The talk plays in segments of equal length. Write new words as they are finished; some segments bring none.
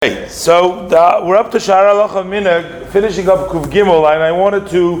We're up to Sha'ar Halacha Minhag, finishing up Kuv Gimel, and I wanted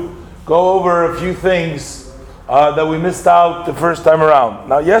to go over a few things that we missed out the first time around.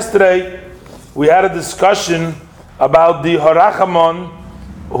 Now, yesterday we had a discussion about the Harachamon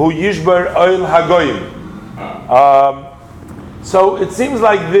who Yishbar Oil Hagoyim. So it seems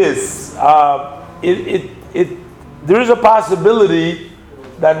like this. There is a possibility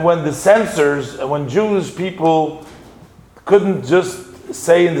that when the censors, when Jewish people couldn't just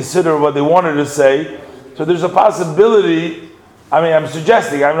say in the Siddur what they wanted to say, so there's a possibility, I'm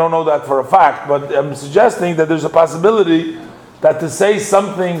suggesting, I don't know that for a fact, but I'm suggesting that there's a possibility that to say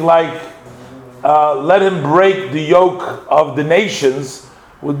something like, let him break the yoke of the nations,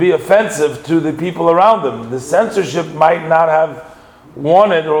 would be offensive to the people around them. The censorship might not have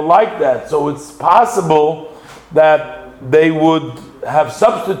wanted or liked that. So it's possible that they would have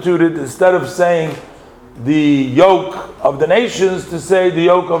substituted, instead of saying the yoke of the nations, to say the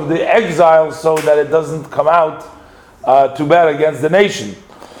yoke of the exiles, so that it doesn't come out too bad against the nation.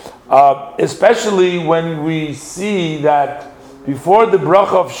 Especially when we see that before the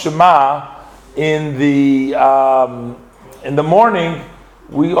bracha of Shema in the morning,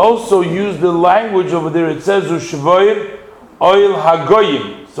 we also use the language over there. It says Ushvoir Oil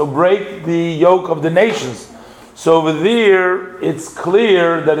Hagoyim, so break the yoke of the nations. So over there, it's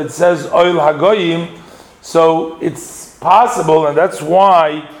clear that it says Oil Hagoyim. So it's possible, and that's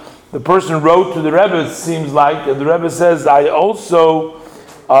why the person wrote to the Rebbe, it seems like, and the Rebbe says, I also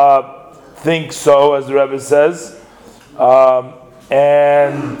think so, as the Rebbe says.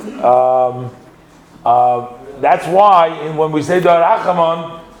 That's why when we say Dar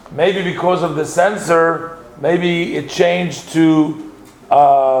Achamon, maybe because of the censor, maybe it changed to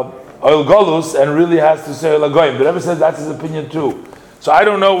Oil Golus and really has to say Oil Hagoyim. The Rebbe says that's his opinion too. So I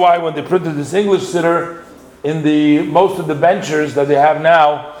don't know why when they printed this English Siddur, in most of the benchers that they have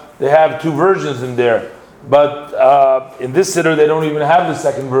now, they have two versions in there. But in this Siddur, they don't even have the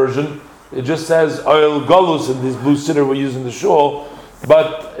second version. It just says Oil Golus in this blue Siddur we use in the shul.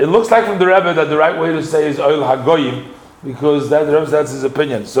 But it looks like from the Rebbe that the right way to say is Oil Hagoyim, because that's his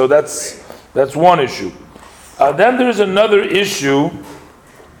opinion. So that's one issue. Then there's another issue,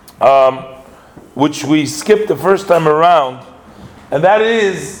 which we skipped the first time around, and that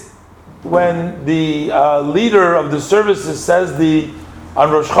is when the leader of the services says on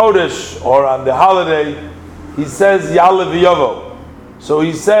Rosh Chodesh or on the holiday, he says Ya'aleh V'Yavo. So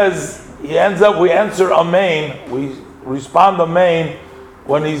he says, we answer Amen, we respond Amen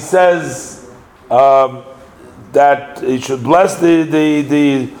when he says that he should bless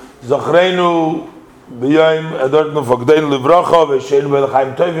the Zachrenu B'Yom Adortnu Fagdeinu Livracha V'Sheinu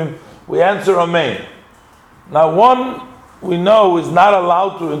B'Lechaim Tovim. We answer Amen. Now one we know is not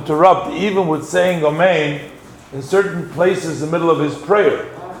allowed to interrupt, even with saying Amen, in certain places in the middle of his prayer.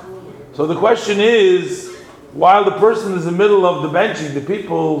 So the question is, while the person is in the middle of the benching, the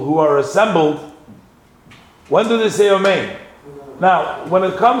people who are assembled, when do they say Amen? Now, when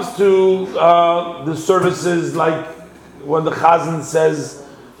it comes to the services, like when the Chazan says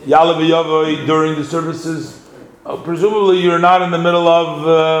Ya'aleh V'Yavo during the services, presumably you're not in the middle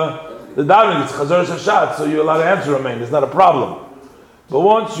of the davening, it's Chazar Shashat, so you're allowed to answer Amen. It's not a problem. But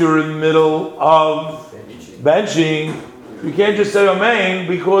once you're in the middle of benching, you can't just say Amen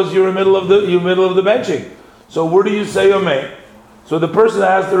because you're in the middle of the benching. So where do you say Amen? So the person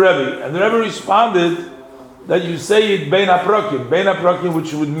asked the Rebbe, and the Rebbe responded that you say it Bein HaPrakim,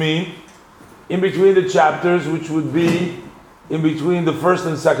 which would mean in between the chapters, which would be in between the first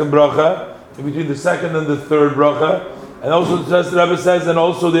and second bracha, in between the second and the third bracha. And also the Rebbe says, and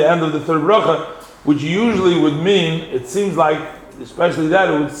also the end of the third bracha, which usually would mean, it seems like, especially that,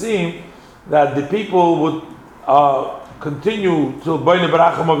 it would seem that the people would continue till B'nai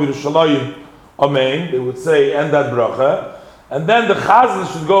Barachim of Yerushalayim, Amen. They would say, end that bracha. And then the Chazan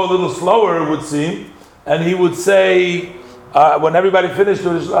should go a little slower, it would seem, and he would say, when everybody finished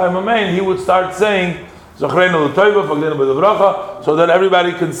Yerushalayim, Amen, he would start saying, Zachrenu L'Toiva, Fagdeinu B'Lebracha, so that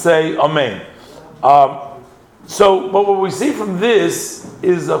everybody can say Amen. But what we see from this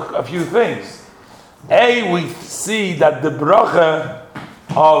is a few things. We see that the bracha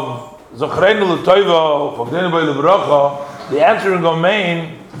of Zachrenu L'Toiva, Fagdeinu B'Lebracha, the answering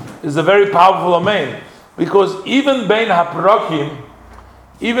Amen, is a very powerful Amen. Because even Bein HaPrakim,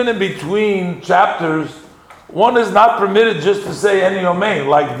 even in between chapters, one is not permitted just to say any Amen.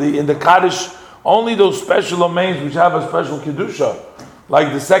 Like in the Kaddish, only those special Amens which have a special Kedusha.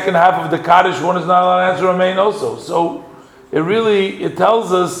 Like the second half of the Kaddish, one is not allowed to answer Amen also. So it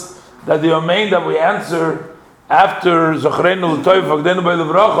tells us that the Amen that we answer after Zachrenu L'Toiv Fagdeinu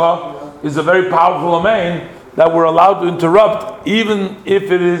B'Lebracha is a very powerful Amen that we're allowed to interrupt, even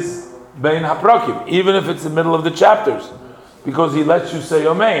if it is bein haprakim, even if it's the middle of the chapters, because he lets you say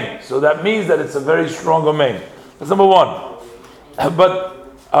Amen. So that means that it's a very strong Amen. That's number one. But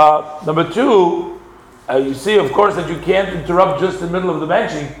number two, you see, of course, that you can't interrupt just in the middle of the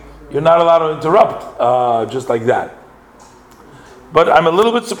benching. You're not allowed to interrupt just like that. But I'm a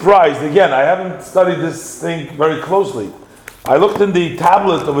little bit surprised. Again, I haven't studied this thing very closely. I looked in the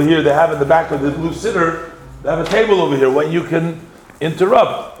tablet over here they have in the back of the blue siddur. They have a table over here when you can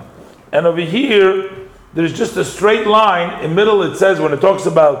interrupt. And over here, there's just a straight line. In the middle, it says, when it talks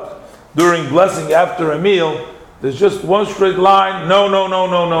about during blessing after a meal, there's just one straight line. No.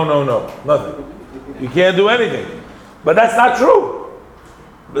 Nothing. You can't do anything. But that's not true.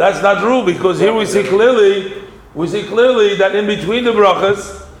 That's not true, because here we see clearly that in between the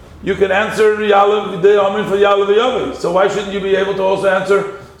brachas, you can answer Ya'alev, the Amen for Ya'alev Yavi. So why shouldn't you be able to also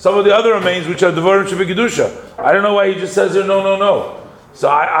answer some of the other Amens, which are Devarim Shebekidusha? I don't know why he just says here no. So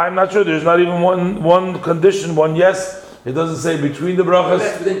I'm not sure. There's not even one condition, one yes. It doesn't say between the brachas. Well,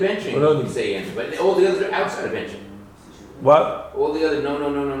 that's within benching. You say answer, but all the others are outside of benching. What? All the other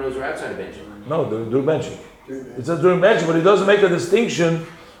no's are outside of benching. No, they're during benching. It says during benching, but he doesn't make a distinction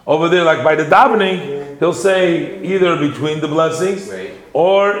over there. Like by the davening, he'll say either between the blessings, right,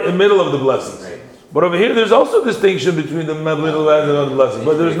 or in the middle of the blessings. Right. But over here, there's also distinction between the middle and the blessings.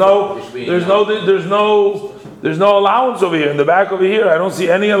 But there's no allowance over here. In the back over here, I don't see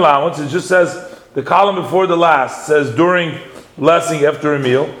any allowance. It just says, the column before the last says during blessing after a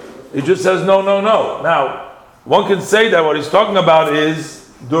meal. It just says no. Now, one can say that what he's talking about is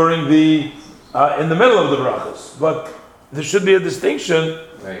during the in the middle of the brachas, but there should be a distinction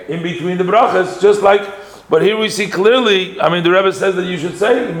in between the brachas, just like. But here we see clearly. I mean, the Rebbe says that you should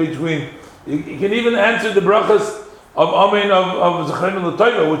say in between. You can even answer the brachas of Amen of Zechreinu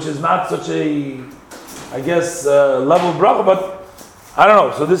L'Toiva, which is not such a, I guess, level bracha, but I don't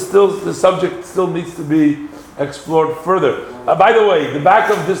know. So this subject still needs to be explored further. By the way, the back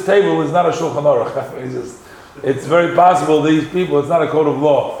of this table is not a Shulchan Aruch. It's very possible these people, it's not a code of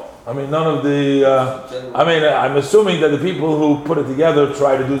law. I mean, none of the, I'm assuming that the people who put it together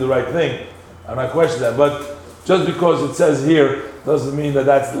try to do the right thing. I'm not questioning that, but just because it says here doesn't mean that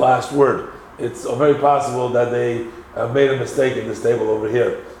that's the last word. It's very possible that they have made a mistake in this table over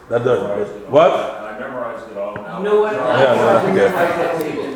here. What? I memorized it all. You know what? Yeah, okay.